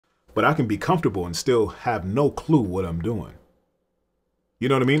but I can be comfortable and still have no clue what I'm doing. You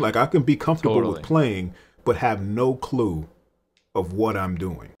know what I mean? Like I can be comfortable with Totally. playing, but have no clue of what I'm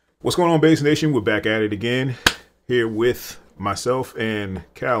doing. What's going on, Bass Nation? We're back at it again here with myself and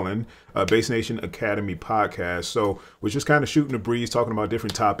Callan, Bass Nation Academy podcast. So we're just kind of shooting the breeze, talking about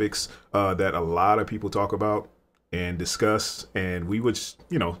different topics that a lot of people talk about and discuss. And we would,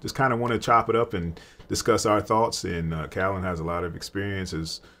 just kind of want to chop it up and discuss our thoughts. And Callan has a lot of experience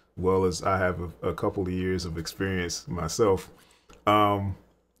as well as I have a couple of years of experience myself.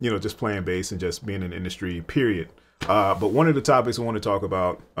 Just playing bass and just being in the industry, period. But one of the topics I want to talk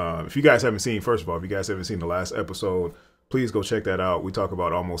about, if you guys haven't seen the last episode, please go check that out. We talk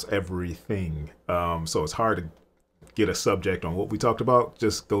about almost everything. So it's hard to get a subject on what we talked about.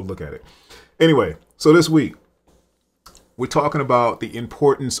 Just go look at it. Anyway, so this week, we're talking about the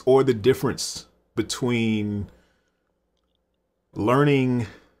importance or the difference between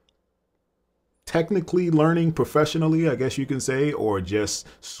technically learning professionally, I guess you can say, or just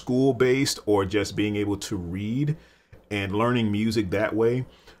school-based, or just being able to read and learning music that way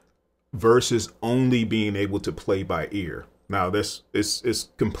versus only being able to play by ear. Now, this is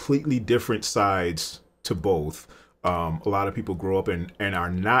completely different sides to both. A lot of people grow up and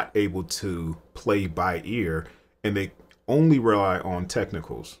are not able to play by ear, and they only rely on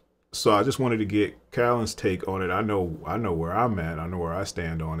technicals. So I just wanted to get Callan's take on it. I know where I'm at. I know where I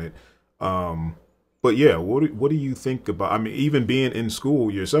stand on it. But yeah, what do you think about, I mean, even being in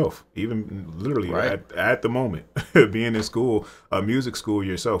school yourself, even literally Right. at the moment, being in school, music school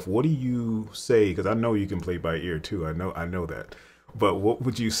yourself, what do you say? Because I know you can play by ear too. I know that. But what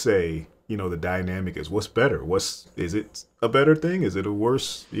would you say, the dynamic is? What's better? Is it a better thing? Is it a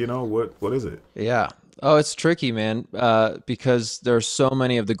worse, what is it? Yeah. Oh, it's tricky, man, because there's so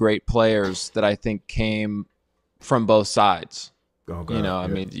many of the great players that I think came from both sides. Oh God, I yeah.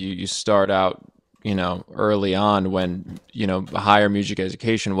 mean, you start out, early on when, higher music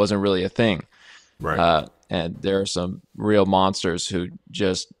education wasn't really a thing. Right. And there are some real monsters who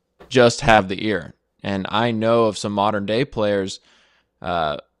just have the ear. And I know of some modern day players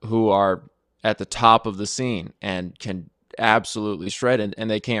who are at the top of the scene and can absolutely shred,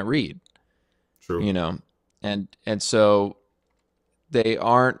 and they can't read, True. and so they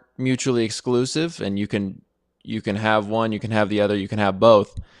aren't mutually exclusive, and you can have one, you can have the other, you can have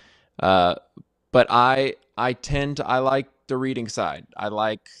both. Uh, but I like the reading side. I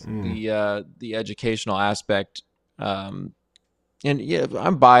like Mm, the educational aspect. And yeah,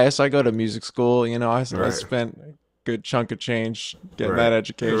 I'm biased. I go to music school. I right. spent a good chunk of change getting Right. that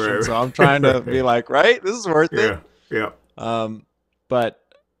education, Right. so I'm trying to be Right. like, right, this is worth it. Yeah. Yeah. But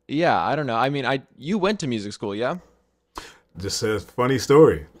yeah, I don't know. I mean, you went to music school, yeah? Just a funny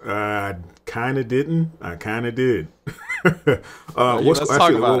story. I kind of didn't. I kind of did. Let's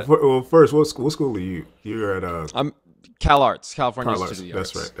talk about it. Well, first, what school are you? You're at I'm Cal Arts, California Carl Institute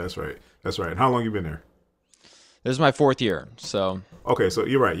Arts. of the That's Arts. right. That's right. That's right. And how long you been there? This is my 4th year, so Okay, so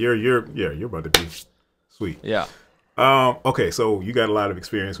you're right. You're about to be sweet. yeah. Okay, so you got a lot of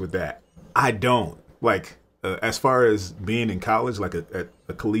experience with that. I don't like as far as being in college, like at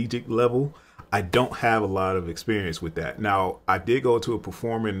a collegiate level. I don't have a lot of experience with that. Now, I did go to a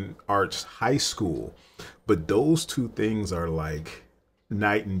performing arts high school, but those two things are like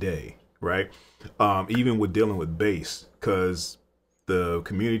night and day, right? Even with dealing with bass, because the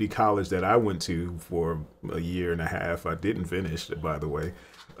community college that I went to for a year and a half, I didn't finish, by the way.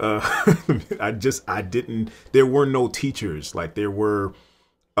 Uh, I didn't, there were no teachers. Like there were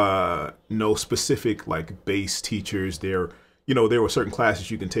no specific like bass teachers there. There were certain classes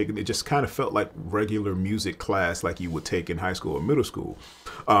you can take, and it just kind of felt like regular music class like you would take in high school or middle school.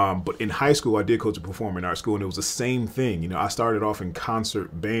 But in high school, I did go to performing arts school, and it was the same thing. I started off in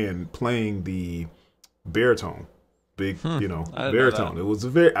concert band playing the baritone, big, I didn't know that. baritone. It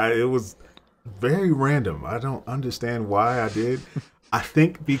was very random. I don't understand why I did. I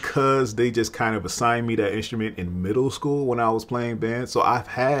think because they just kind of assigned me that instrument in middle school when I was playing band. So I've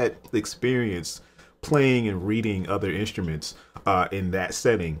had experience playing and reading other instruments in that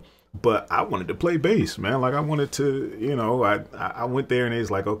setting. But I wanted to play bass, man. Like I wanted to, I went there and it's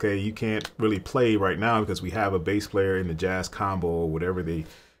like, okay, you can't really play right now because we have a bass player in the jazz combo or whatever they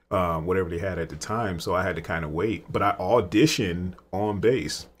had at the time. So I had to kind of wait. But I auditioned on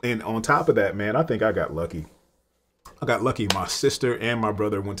bass. And on top of that, man, I think I got lucky. My sister and my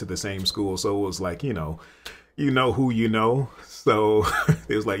brother went to the same school. So it was like, who you know. So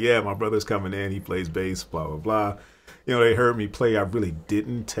it was like, yeah, my brother's coming in. He plays bass, blah, blah, blah. They heard me play. I really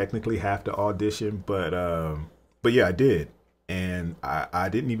didn't technically have to audition, but yeah, I did. And I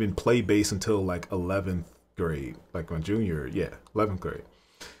didn't even play bass until like 11th grade, like my junior, yeah, 11th grade.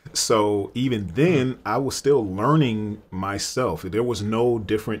 So even then, I was still learning myself. There was no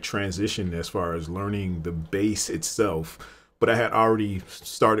different transition as far as learning the bass itself, but I had already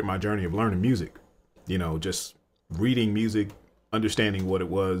started my journey of learning music, just reading music, understanding what it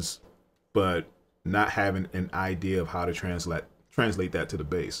was, but not having an idea of how to translate that to the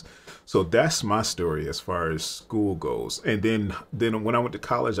bass. So that's my story as far as school goes. And then when I went to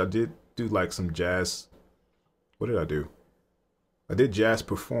college, I did do like some jazz. What did I do? I did jazz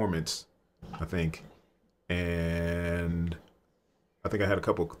performance, I think, and I think I had a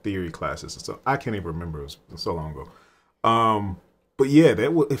couple of theory classes. So I can't even remember. It was so long ago. But yeah,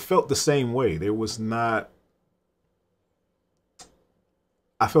 it felt the same way. There was not.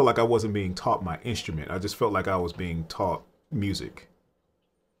 I felt like I wasn't being taught my instrument. I just felt like I was being taught music.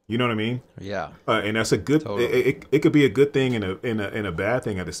 You know what I mean? Yeah. And that's a good. Totally. It could be a good thing and a bad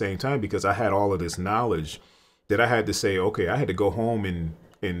thing at the same time, because I had all of this knowledge that I had to say, okay, I had to go home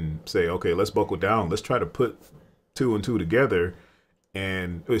and say, okay, let's buckle down. Let's try to put two and two together.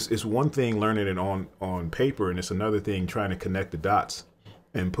 And it's one thing learning it on paper, and it's another thing trying to connect the dots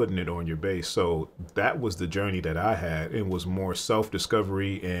and putting it on your bass. So that was the journey that I had. It was more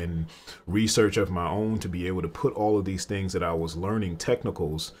self-discovery and research of my own to be able to put all of these things that I was learning,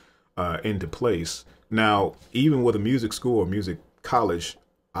 technicals, into place. Now, even with a music school or music college,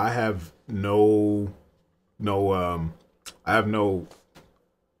 I have no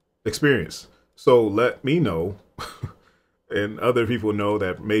experience. So let me know and other people know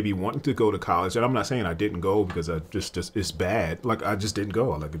that maybe wanting to go to college. And I'm not saying I didn't go because I just it's bad. Like I just didn't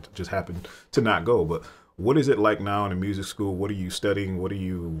go. Like it just happened to not go. But what is it like now in a music school? What are you studying? What are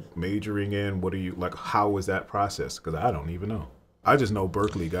you majoring in? What are you like? How is that process? Because I don't even know. I just know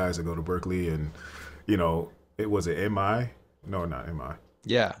Berkeley guys that go to Berkeley, and it was an MI. No, not MI.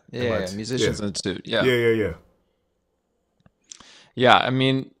 Yeah, Musicians Institute. Yeah. Yeah. I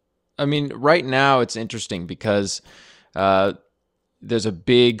mean, right now it's interesting because there's a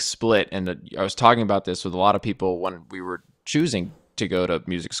big split, and I was talking about this with a lot of people when we were choosing to go to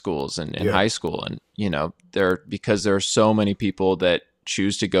music schools and in high school, and because there are so many people that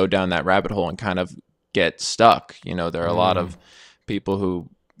choose to go down that rabbit hole and kind of get stuck. There are a lot of people who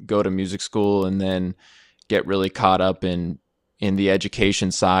go to music school and then get really caught up in the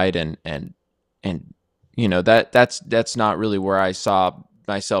education side, and that's not really where I saw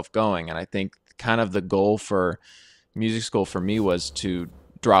myself going. And I think kind of the goal for music school for me was to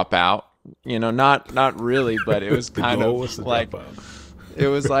drop out. Not really, but it was kind of like it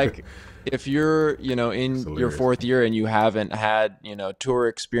was like if you're in your fourth year and you haven't had tour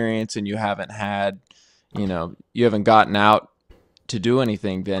experience, and you haven't had you haven't gotten out to do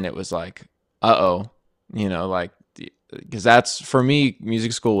anything, then it was like because that's, for me,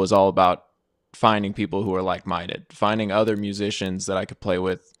 music school was all about finding people who are like-minded, finding other musicians that I could play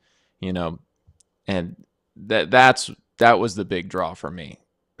with, and that was the big draw for me.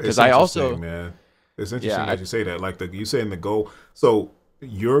 Because I also, man, it's interesting that you say that. Like you saying the goal. So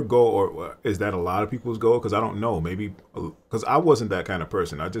your goal, or is that a lot of people's goal? Because I don't know. Maybe because I wasn't that kind of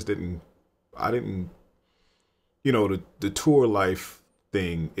person. I didn't. The tour life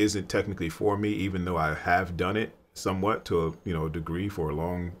thing isn't technically for me, even though I have done it somewhat to a degree for a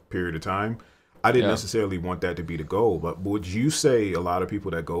long period of time. I didn't necessarily want that to be the goal. But would you say a lot of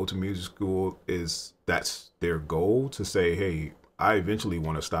people that go to music school that's their goal, to say, hey, I eventually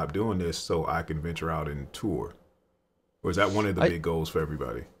want to stop doing this so I can venture out and tour? Or is that one of the big goals for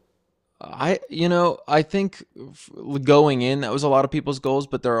everybody? I think going in, that was a lot of people's goals,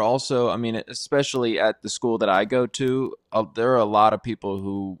 but there are also, especially at the school that I go to, there are a lot of people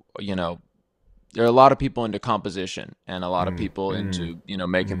who, there are a lot of people into composition, and a lot of people into,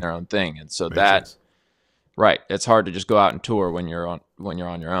 making their own thing. And so right. It's hard to just go out and tour when you're on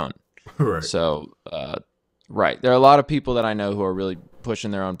your own. Right. So, right. There are a lot of people that I know who are really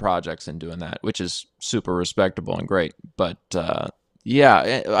pushing their own projects and doing that, which is super respectable and great. But,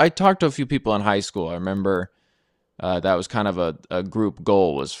 I talked to a few people in high school. I remember that was kind of a group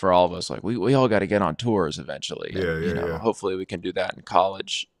goal, was for all of us. Like we all got to get on tours eventually. And, hopefully we can do that in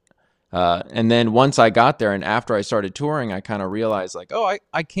college. And then once I got there, and after I started touring, I kind of realized like,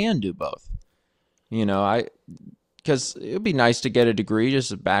 I can do both. Because it would be nice to get a degree just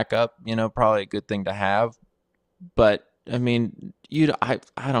to back up. Probably a good thing to have. But I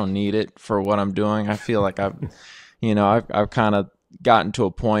don't need it for what I'm doing. I feel like I've kind of gotten to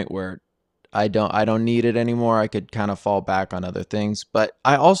a point where I don't need it anymore. I could kind of fall back on other things. But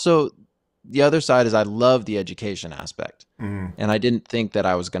I also, the other side is I love the education aspect. And I didn't think that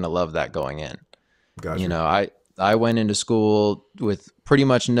I was going to love that going in. Gotcha. I went into school with pretty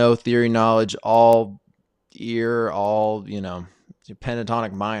much no theory knowledge, all ear, all,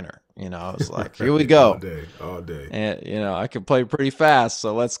 pentatonic minor. You know, I was like, here we go. All day. And, you know, I could play pretty fast,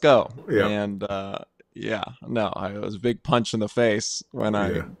 so let's go. Yeah. And, yeah, no, it was a big punch in the face when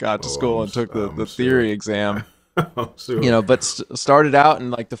I got to school and took the theory exam. Sure. You know, but started out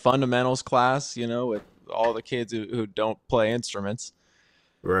in like the fundamentals class, you know, with all the kids who don't play instruments.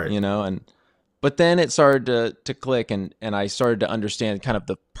 Right. You know, but then it started to click, and I started to understand kind of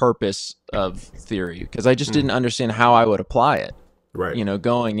the purpose of theory, because I just didn't understand how I would apply it. Right. You know,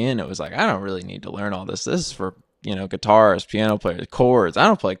 going in, it was like, I don't really need to learn all this. This is for, you know, guitarists, piano players, chords. I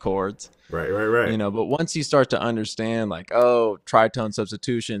don't play chords. Right. You know, but once you start to understand, like, oh, tritone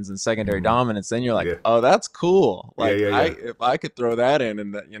substitutions and secondary dominance, then you're like, oh, that's cool. Like, if I could throw that in,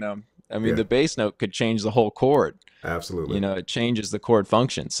 and that, you know, I mean, the bass note could change the whole chord. Absolutely. You know, it changes the chord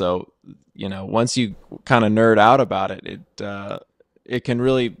function. So, you know, once you kind of nerd out about it, it can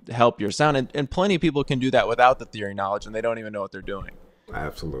really help your sound. And plenty of people can do that without the theory knowledge, and they don't even know what they're doing.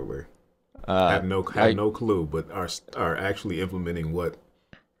 Absolutely. Have no clue, but are actually implementing what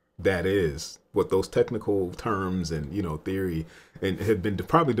that is, what those technical terms and, you know, theory, and have been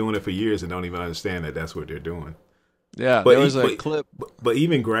probably doing it for years and don't even understand that that's what they're doing. Yeah, but there was a clip. But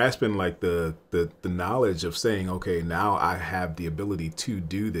even grasping like the knowledge of saying, okay, now I have the ability to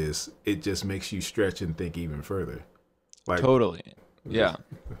do this, it just makes you stretch and think even further. Like, totally. Yeah.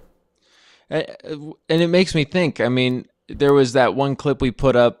 And it makes me think, I mean, there was that one clip we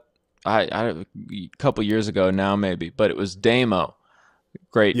put up a couple years ago now, maybe, but it was Damo.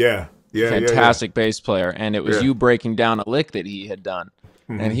 Great. Fantastic bass player. And it was you breaking down a lick that he had done.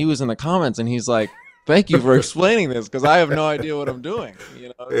 And he was in the comments, and he's like, thank you for explaining this, because I have no idea what I'm doing.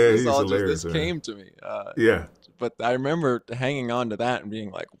 You know, this all just came to me. But I remember hanging on to that and being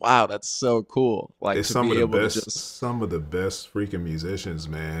like, wow, that's so cool. Like, it's to some be of the able best, to just... some of the best freaking musicians,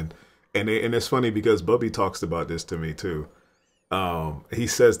 man. And it's funny because Bubby talks about this to me too. He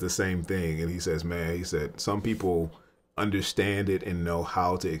says the same thing, and he says, man, he said, some people understand it and know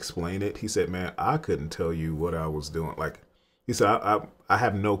how to explain it. He said, man, I couldn't tell you what I was doing. Like, he said, I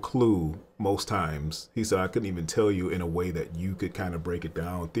have no clue most times. He said, I couldn't even tell you in a way that you could kind of break it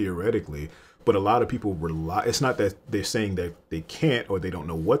down theoretically. But a lot of people rely, it's not that they're saying that they can't or they don't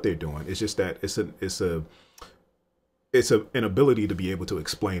know what they're doing. It's just that it's an ability to be able to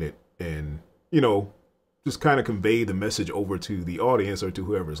explain it and, you know, just kind of convey the message over to the audience or to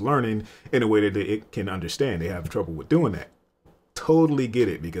whoever's learning in a way that it can understand. They have trouble with doing that. Totally get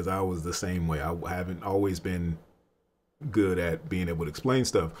it, because I was the same way. I haven't always been good at being able to explain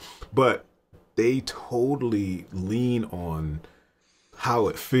stuff, but they totally lean on how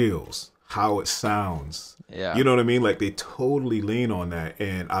it feels, how it sounds. Yeah. You know what I mean? Like, they totally lean on that.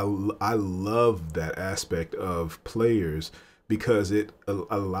 And I love that aspect of players, because it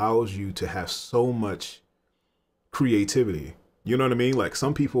allows you to have so much creativity. You know what I mean? Like,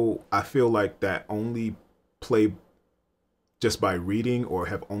 some people, I feel like, that only play just by reading or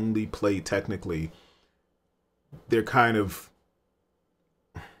have only played technically, they're kind of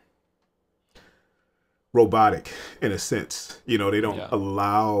robotic in a sense. You know, they don't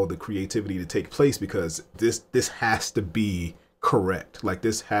allow the creativity to take place, because this has to be correct. Like,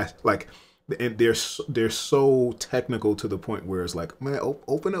 this has, like, and they're so technical to the point where it's like, man,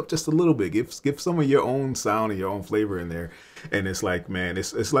 open up just a little bit, give some of your own sound and your own flavor in there. And it's like, man,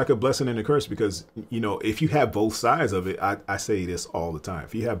 it's like a blessing and a curse, because, you know, if you have both sides of it, I say this all the time,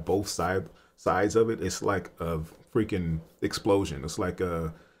 if you have both sides of it, it's like a freaking explosion. It's like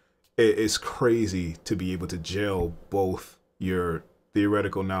it's crazy to be able to gel both your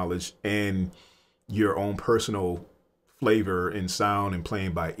theoretical knowledge and your own personal flavor and sound and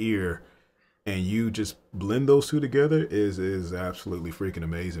playing by ear, and you just blend those two together is absolutely freaking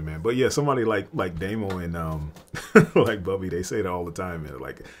amazing, man. But yeah, somebody like Damo and like Bubby, they say that all the time, man.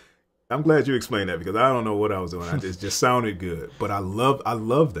 Like, I'm glad you explained that, because I don't know what I was doing. It just sounded good, but I love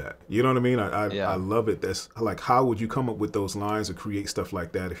that. You know what I mean? I love it. That's like, how would you come up with those lines or create stuff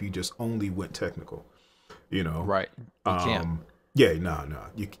like that if you just only went technical? You know, right? You can't. Yeah, no,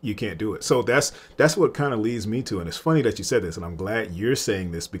 you can't do it. So that's what kind of leads me to, and it's funny that you said this, and I'm glad you're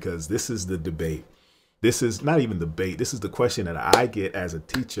saying this, because this is the debate. This is not even debate. This is the question that I get as a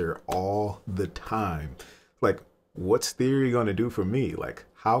teacher all the time. Like, what's theory going to do for me? Like,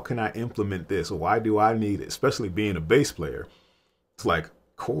 how can I implement this? Why do I need it? Especially being a bass player. It's like,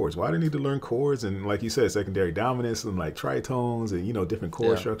 chords. Why do I need to learn chords? And like you said, secondary dominance and like tritones and, you know, different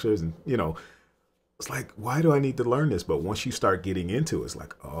chord structures, and, you know, it's like, why do I need to learn this? But once you start getting into it, it's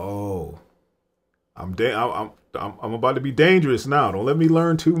like, oh, I'm about to be dangerous now. Don't let me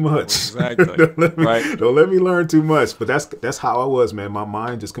learn too much. Exactly. Don't let me learn too much. But that's how I was, man. My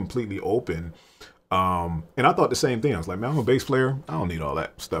mind just completely open And I thought the same thing. I was like, man, I'm a bass player. I don't need all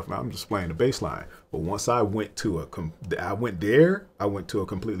that stuff, man. I'm just playing the bass line. But once I went to I went to a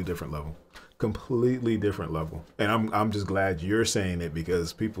completely different level. Completely different level. And I'm just glad you're saying it,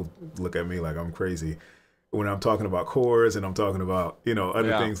 because people look at me like I'm crazy when I'm talking about chords and I'm talking about, you know,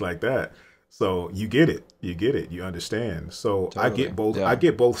 other things like that. So you get it. You get it. You understand. So totally. I get both. Yeah. I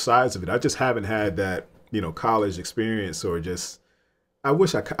get both sides of it. I just haven't had that, you know, college experience, or just, I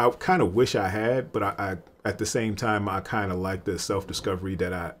kind of wish I had, but I at the same time, I kind of like the self-discovery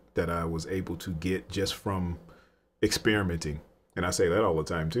that I was able to get just from experimenting. And I say that all the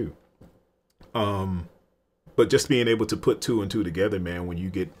time too. But just being able to put two and two together, man, when you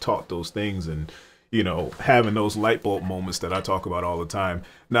get taught those things, and, you know, having those light bulb moments that I talk about all the time.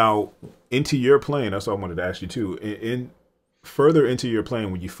 Now, into your playing, that's what I wanted to ask you too. In further into your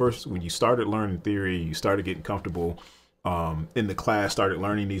playing, when you started learning theory, you started getting comfortable in the class, started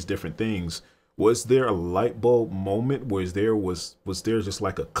learning these different things. Was there a light bulb moment? Was there just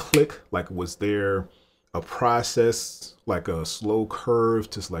like a click? Like, was there a process, like a slow curve,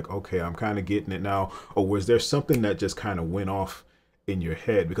 just like, okay, I'm kind of getting it now? Or was there something that just kind of went off in your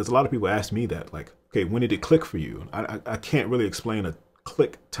head? Because a lot of people ask me that, like, okay, when did it click for you? I can't really explain a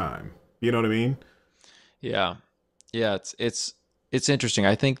click time. You know what I mean? Yeah. Yeah. It's interesting.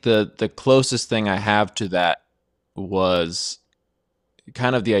 I think the closest thing I have to that was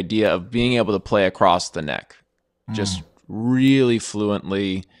kind of the idea of being able to play across the neck, just really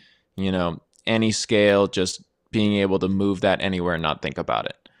fluently, you know, any scale, just being able to move that anywhere and not think about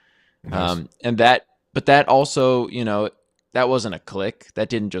it. Nice. But that also, you know, that wasn't a click. That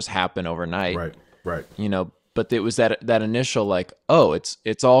didn't just happen overnight. Right. You know, but it was that initial, like, oh,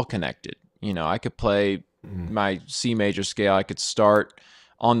 it's all connected. You know, I could play my C major scale. I could start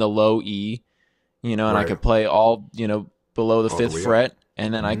on the low E, you know, and I could play all, you know, below the fifth fret,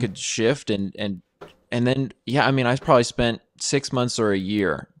 and then I could shift and then, yeah, I mean, I probably spent 6 months or a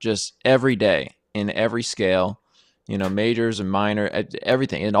year just every day in every scale, you know, majors and minor,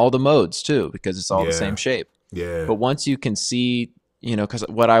 everything, in all the modes too, because it's all the same shape. Yeah. But once you can see, you know, because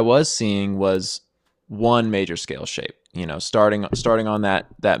what I was seeing was one major scale shape, you know, starting on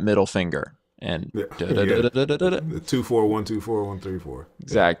that middle finger, and the 2-4-1-2-4-1-3-4.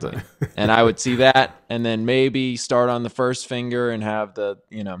 Exactly. And I would see that, and then maybe start on the first finger and have the,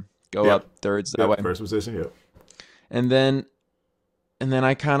 you know, go up thirds that way. First position, yeah. And then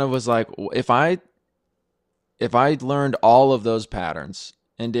I kind of was like, if I learned all of those patterns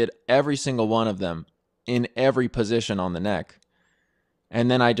and did every single one of them in every position on the neck, and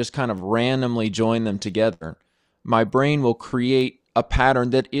then I just kind of randomly join them together, my brain will create a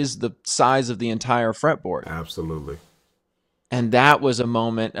pattern that is the size of the entire fretboard. Absolutely. And that was a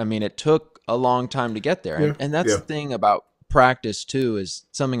moment, I mean, it took a long time to get there. And that's the thing about practice too, is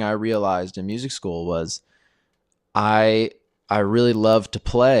something I realized in music school was I really loved to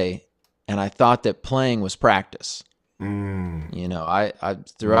play, and I thought that playing was practice. You know, I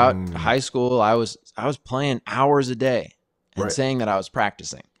throughout high school, I was playing hours a day and saying that I was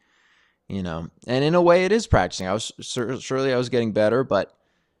practicing. You know, and in a way it is practicing. Surely I was getting better, but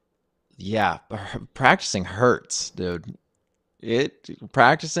yeah, practicing hurts, dude.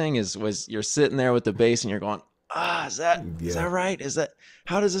 Practicing was you're sitting there with the bass and you're going, is that right?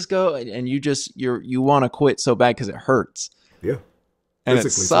 How does this go? And you want to quit so bad because it hurts. Yeah. And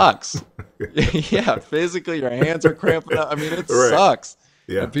physically, it sucks. Yeah, physically your hands are cramping up. I mean, it sucks.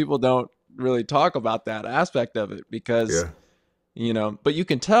 Yeah. And people don't really talk about that aspect of it because you know, but you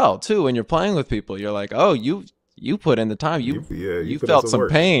can tell too when you're playing with people. You're like, oh, you put in the time. You felt some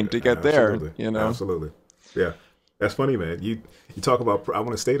pain to get there. You know, absolutely. Yeah, that's funny, man. You talk about. I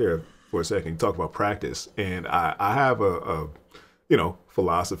want to stay there for a second. You talk about practice, and I have a you know,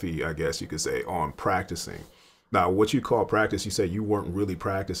 philosophy, I guess you could say, on practicing. Now, what you call practice, you said you weren't really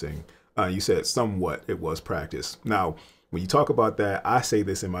practicing. You said somewhat it was practice. Now, when you talk about that, I say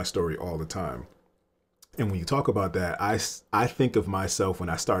this in my story all the time. And when you talk about that, I think of myself when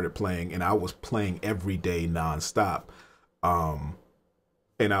I started playing, and I was playing every day nonstop.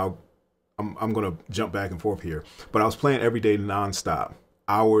 And I'm going to jump back and forth here, but I was playing every day nonstop,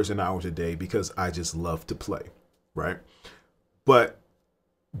 hours and hours a day, because I just love to play, right? But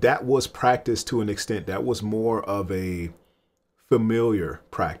that was practice to an extent. That was more of a familiar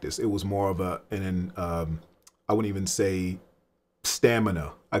practice. It was more of I wouldn't even say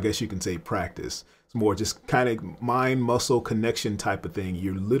stamina. I guess you can say practice. It's more just kind of mind muscle connection type of thing.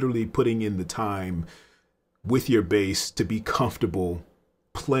 You're literally putting in the time with your bass to be comfortable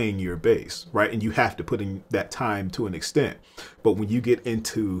playing your bass, right? And you have to put in that time to an extent. But when you get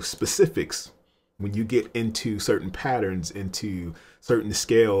into specifics, when you get into certain patterns, into certain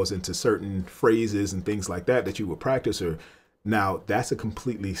scales, into certain phrases and things like that you would practice, or now that's a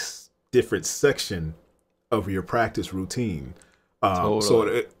completely different section of your practice routine. Totally.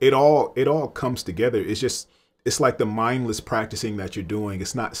 So it all comes together. It's like the mindless practicing that you're doing.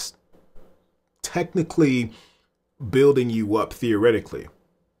 It's not technically building you up theoretically,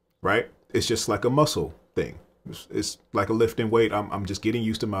 right? It's just like a muscle thing. It's like a lifting weight. I'm just getting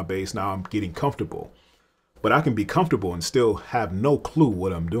used to my base. Now I'm getting comfortable, but I can be comfortable and still have no clue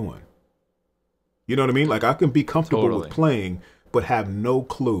what I'm doing. You know what I mean? Like I can be comfortable with playing, but have no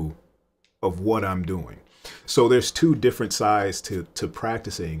clue of what I'm doing. So there's two different sides to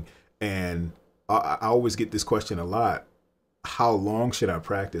practicing. And I always get this question a lot. How long should I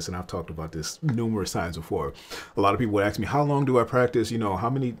practice? And I've talked about this numerous times before. A lot of people would ask me, how long do I practice? You know, how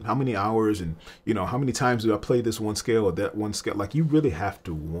many hours, and, you know, how many times do I play this one scale or that one scale? Like, you really have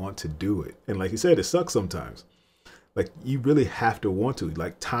to want to do it. And like you said, it sucks sometimes. Like, you really have to want to.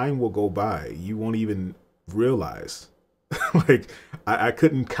 Like, time will go by. You won't even realize. Like, I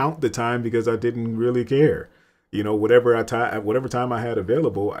couldn't count the time because I didn't really care. You know, whatever time I had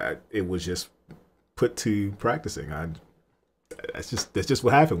available, it was just put to practicing. That's just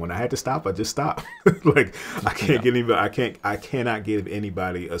what happened. When I had to stop, I just stopped. Like, I cannot give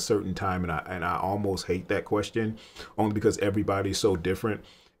anybody a certain time, and I almost hate that question, only because everybody's so different.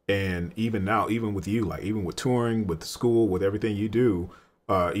 And even now, even with you, like even with touring, with school, with everything you do,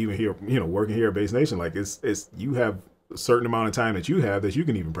 even here, you know, working here at Base Nation, like it's you have a certain amount of time that you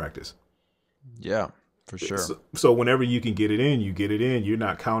can even practice. Yeah, for sure. So whenever you can get it in, you get it in. You're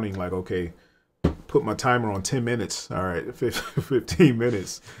not counting like, okay, put my timer on 10 minutes. All right, 15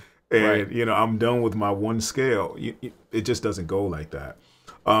 minutes. And, you know, I'm done with my one scale. It just doesn't go like that.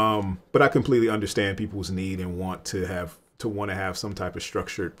 But I completely understand people's need and want to have some type of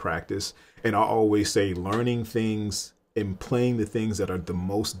structured practice. And I always say learning things and playing the things that are the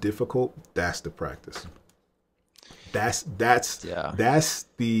most difficult, that's the practice. That's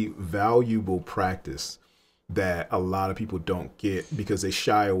the valuable practice that a lot of people don't get because they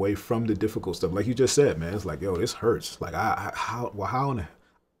shy away from the difficult stuff. Like you just said, man, it's like, yo, this hurts. Like I want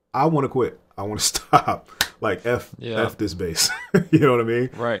to quit. I want to stop. Like F this bass. You know what I mean?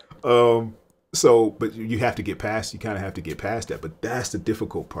 Right. So, but you have to get past, you kind of have to get past that. But that's the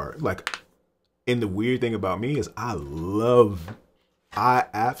difficult part. Like, and the weird thing about me is I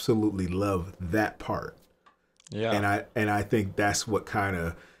absolutely love that part. Yeah. And I think that's what kind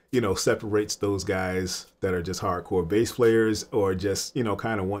of, you know, separates those guys that are just hardcore bass players or just, you know,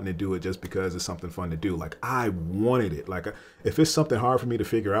 kind of wanting to do it just because it's something fun to do. Like, I wanted it. Like, if it's something hard for me to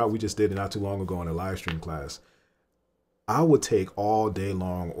figure out, we just did it not too long ago in a live stream class. I would take all day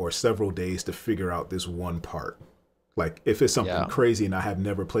long or several days to figure out this one part. Like, if it's something crazy and I have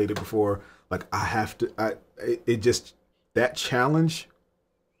never played it before, like, I have to, that challenge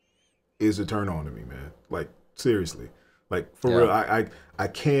is a turn on to me, man. Like, seriously. Like, for real, I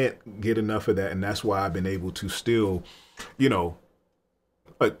can't get enough of that. And that's why I've been able to still, you know,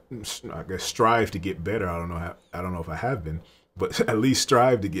 I guess strive to get better. I don't know if I have been, but at least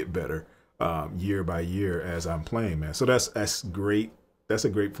strive to get better year by year as I'm playing, man. So that's great. That's a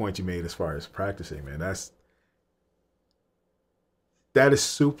great point you made as far as practicing, man. That is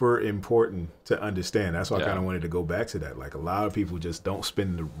super important to understand. That's why I kind of wanted to go back to that. Like, a lot of people just don't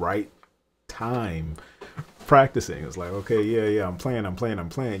spend the right time practicing. It's like, okay, yeah, I'm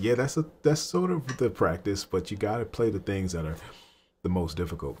playing. Yeah, that's sort of the practice, but you got to play the things that are the most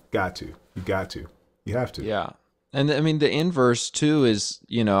difficult. You have to. Yeah. And I mean, the inverse too is,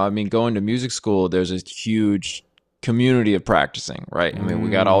 you know, I mean, going to music school, there's a huge community of practicing, right? I mean, we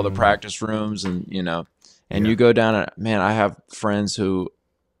got all the practice rooms and, you know, and you go down and, man, I have friends who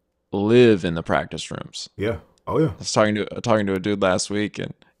live in the practice rooms. Yeah. Oh yeah. I was talking to a dude last week,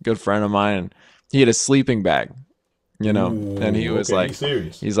 and a good friend of mine, and he had a sleeping bag, you know, and he was like,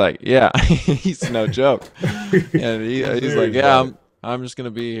 he's like, yeah, he's no joke. And he's like, yeah, I'm just going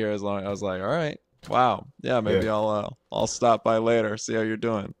to be here as long. I was like, all right. Wow. Yeah, maybe I'll stop by later, see how you're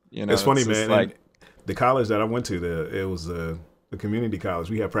doing. You know, it's funny, man. Like, the college that I went to, it was a community college.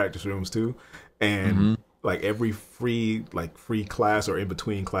 We had practice rooms too, and like every free class or in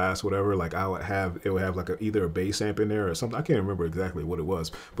between class, whatever. Like, it would have like either a bass amp in there or something. I can't remember exactly what it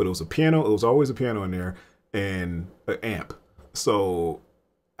was, but it was a piano. It was always a piano in there and an amp. So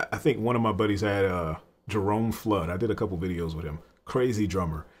I think one of my buddies had 𝗕𝗱𝘂𝗰. I did a couple videos with him. Crazy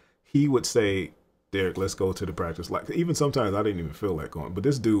drummer. He would say, Derek, let's go to the practice. Like, even sometimes I didn't even feel like going, but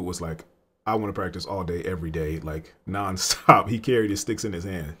this dude was like, I want to practice all day, every day, like nonstop. He carried his sticks in his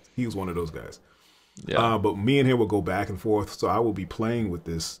hand. He was one of those guys. Yeah. But me and him would go back and forth. So I would be playing with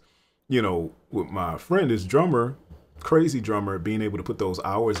this you know, with my friend, his drummer, crazy drummer, being able to put those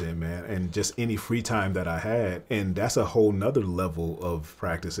hours in, man, and just any free time that I had. And that's a whole nother level of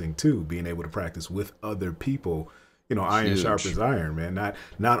practicing too, being able to practice with other people, you know, iron sharpens iron, man.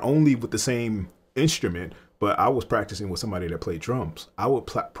 Not only with the same instrument, but I was practicing with somebody that played drums. I would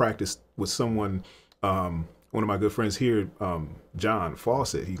practice with someone, one of my good friends here, John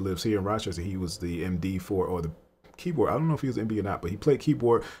Fawcett. He lives here in Rochester. He was the MD for, or the keyboard. I don't know if he was MD or not, but he played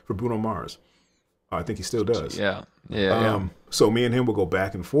keyboard for Bruno Mars. I think he still does. Yeah. So me and him would go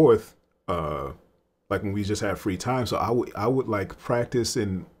back and forth, like when we just had free time. So I would like practice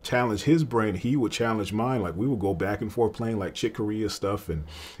and challenge his brain. He would challenge mine. Like we would go back and forth playing like Chick Corea stuff and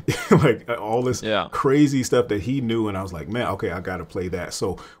like all this crazy stuff that he knew. And I was like, man, okay, I got to play that.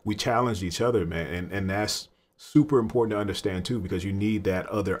 So we challenged each other, man. And that's super important to understand too, because you need that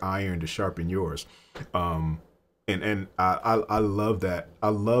other iron to sharpen yours. And I love that. I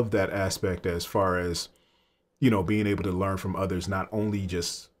love that aspect as far as, you know, being able to learn from others, not only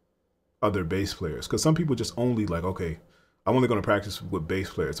just other bass players. Because some people just only like, okay, I'm only going to practice with bass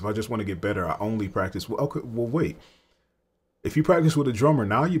players. If I just want to get better, I only practice with, okay, well, wait. If you practice with a drummer,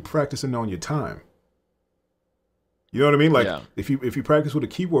 now you're practicing on your time. You know what I mean? Like if you practice with a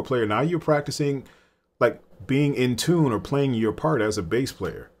keyboard player, now you're practicing like being in tune or playing your part as a bass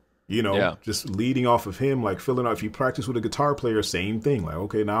player. You know, just leading off of him, like filling out. If you practice with a guitar player, same thing. Like,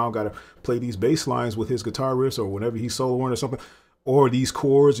 okay, now I've got to play these bass lines with his guitar riffs or whenever he's soloing or something, or these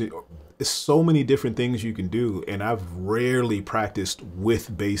chords. It's so many different things you can do. And I've rarely practiced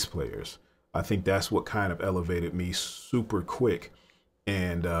with bass players. I think that's what kind of elevated me super quick.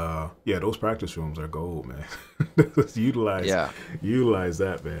 And yeah, those practice rooms are gold, man. utilize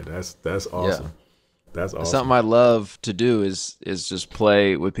that, man. That's awesome. Yeah. That's awesome. Something I love to do is just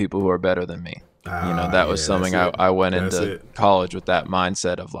play with people who are better than me. You know, that was something I went into college with, that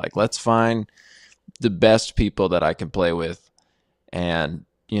mindset of like, let's find the best people that I can play with. And,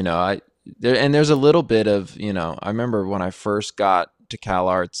 you know, there's a little bit of, you know, I remember when I first got to Cal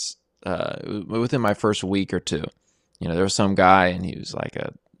Arts, within my first week or two, you know, there was some guy and he was like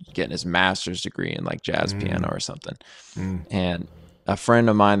getting his master's degree in like jazz piano or something. And a friend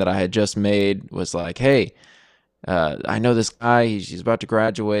of mine that I had just made was like, hey, I know this guy, he's about to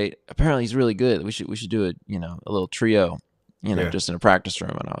graduate. Apparently he's really good. We should do a, you know, a little trio, you know, just in a practice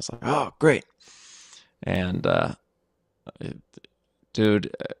room. And I was like, oh, great. And,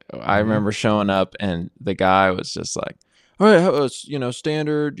 dude, I remember showing up and the guy was just like, all right, you know,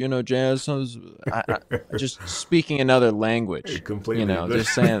 standard, you know, jazz. Just speaking another language, completely, you know,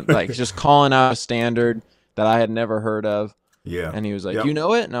 just saying, like, just calling out a standard that I had never heard of. Yeah. And he was like, you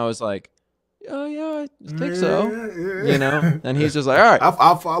know it? And I was like, oh, yeah, I think so. You know? And he's just like, all right.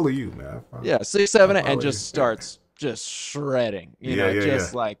 I'll follow you, man. Yeah, 6, 7, and just starts just shredding, you know,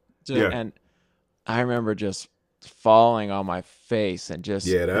 like, and I remember just falling on my face and just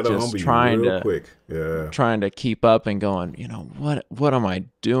trying to keep up and going, you know, what am I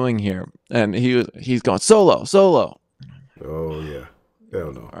doing here? And he's going solo. Oh yeah.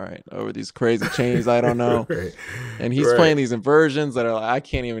 Hell no. All right, over these crazy chains I don't know. And he's playing these inversions that are like, I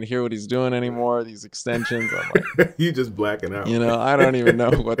can't even hear what he's doing anymore, these extensions. I'm like, you just blacking out. You know, I don't even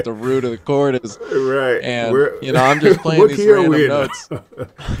know what the root of the chord is. Right. And you know, I'm just playing these random notes.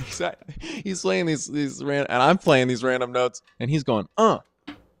 Exactly. He's playing these random, and I'm playing these random notes, and he's going,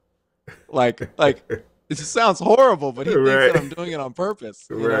 like it just sounds horrible, but he thinks that I'm doing it on purpose.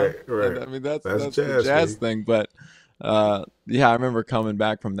 You know? And, I mean, that's the jazz thing, but yeah, I remember coming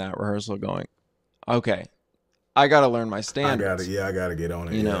back from that rehearsal going, okay, I got to learn my standards. I got to get on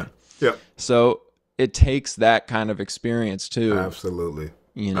it. You know? Yep. So it takes that kind of experience too. Absolutely.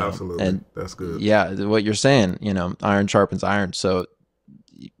 You know, absolutely. And that's good. Yeah. What you're saying, you know, iron sharpens iron. So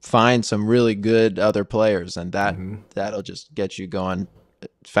find some really good other players and that'll just get you going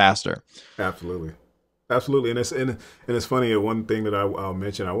faster. Absolutely. Absolutely, and it's funny. One thing that I'll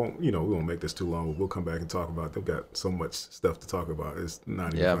mention, I won't, you know, we won't make this too long, but we'll come back and talk about it. They've got so much stuff to talk about. It's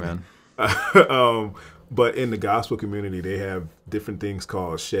not even funny. Man. But in the gospel community, they have different things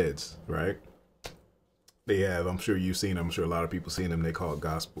called sheds, right? They have, I'm sure you've seen them. I'm sure a lot of people seen them. They call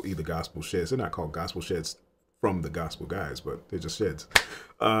it either gospel sheds. They're not called gospel sheds from the gospel guys, but they're just sheds.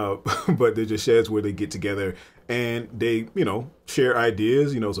 But they're just sheds where they get together and they, you know, share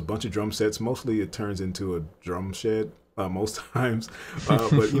ideas. You know, it's a bunch of drum sets. Mostly it turns into a drum shed most times.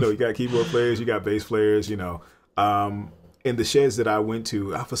 But, you know, you got keyboard players, you got bass players, you know. In the sheds that I went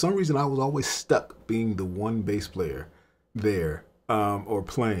to, for some reason, I was always stuck being the one bass player there or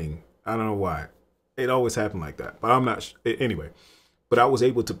playing. I don't know why. It always happened like that. But I'm not, anyway. But I was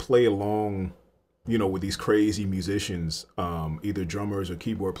able to play along you know, with these crazy musicians, either drummers or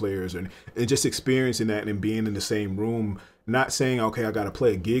keyboard players, and just experiencing that and being in the same room, not saying, okay, I got to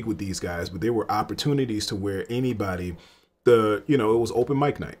play a gig with these guys, but there were opportunities to where anybody, you know, it was open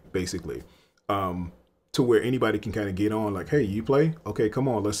mic night, basically, to where anybody can kind of get on, like, hey, you play? Okay, come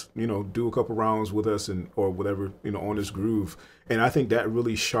on, let's, you know, do a couple rounds with us or whatever, you know, on this groove. And I think that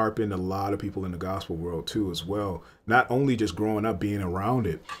really sharpened a lot of people in the gospel world too, as well. Not only just growing up, being around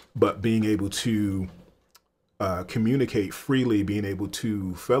it, but being able to communicate freely, being able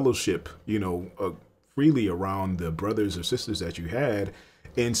to fellowship, you know, freely around the brothers or sisters that you had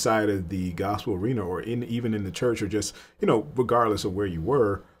inside of the gospel arena, or even in the church, or just, you know, regardless of where you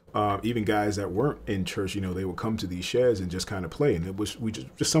were. Even guys that weren't in church, you know, they would come to these sheds and just kind of play. And it was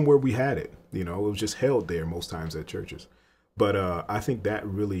just somewhere we had it, you know, it was just held there most times at churches. But I think that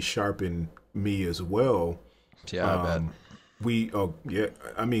really sharpened me as well. Yeah, I bet.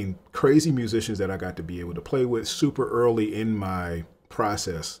 I mean, crazy musicians that I got to be able to play with super early in my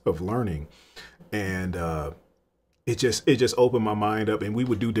process of learning. And it just opened my mind up, and we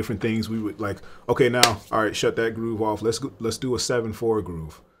would do different things. We would like, okay, now, all right, shut that groove off. Let's do a 7/4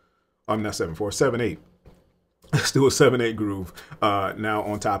 groove. I'm not 7/4, 7/8. Let's do a 7/8 groove. Now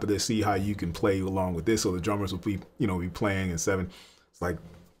on top of this, see how you can play along with this. So the drummers will be, you know, be playing in 7. It's like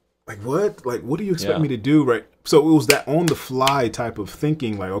what? Like, what do you expect me to do? Right. So it was that on the fly type of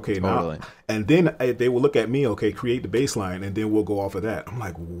thinking, like, okay, now, and then they will look at me, okay, create the bass line, and then we'll go off of that. I'm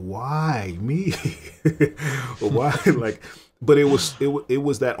like, why me? Why? Like, but it was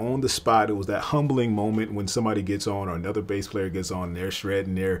that on the spot. It was that humbling moment when somebody gets on, or another bass player gets on, and they're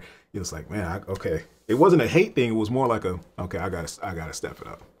shredding there. It was like, man, okay. It wasn't a hate thing. It was more like okay, I gotta step it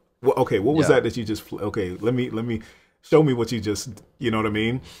up. Well, okay, what was that you just? Okay, let me show me what you just. You know what I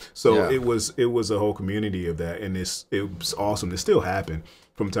mean? So it was a whole community of that, and it was awesome. It still happened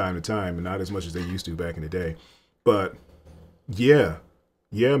from time to time, and not as much as they used to back in the day. But yeah,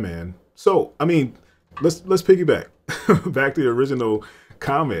 man. So I mean, let's piggyback back to the original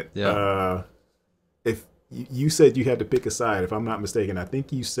comment. Yeah. If you said you had to pick a side, if I'm not mistaken, I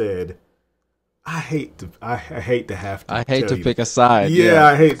think you said, I hate to have to. I hate to pick a side. Yeah,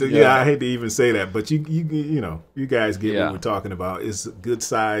 I hate to. Yeah, I hate to even say that, but you know, you guys get what we're talking about. It's good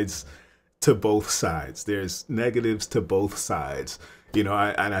sides to both sides. There's negatives to both sides. You know,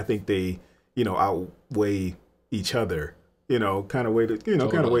 and I think they, you know, outweigh each other. You know, kind of weigh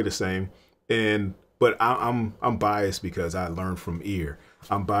the same. But I'm biased because I learned from ear.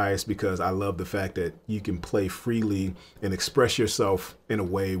 I'm biased because I love the fact that you can play freely and express yourself in a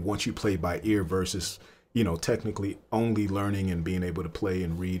way once you play by ear versus, you know, technically only learning and being able to play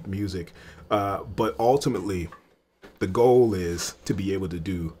and read music. But ultimately, the goal is to be able to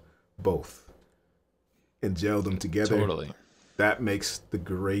do both and gel them together. Totally. That makes the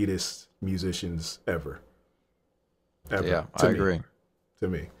greatest musicians ever. Yeah, I agree. To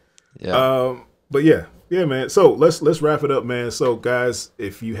me. Yeah. But yeah, man. So let's wrap it up, man. So guys,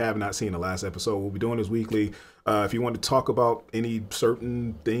 if you have not seen the last episode, we'll be doing this weekly. If you want to talk about any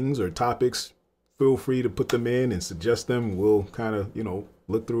certain things or topics, feel free to put them in and suggest them. We'll kind of, you know,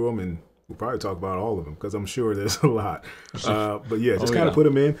 look through them, and we'll probably talk about all of them because I'm sure there's a lot. But yeah, just kind of put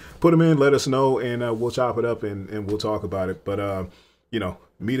them in, let us know, and we'll chop it up and we'll talk about it. But you know,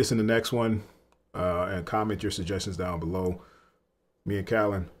 meet us in the next one, and comment your suggestions down below. Me and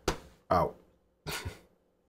Callan out.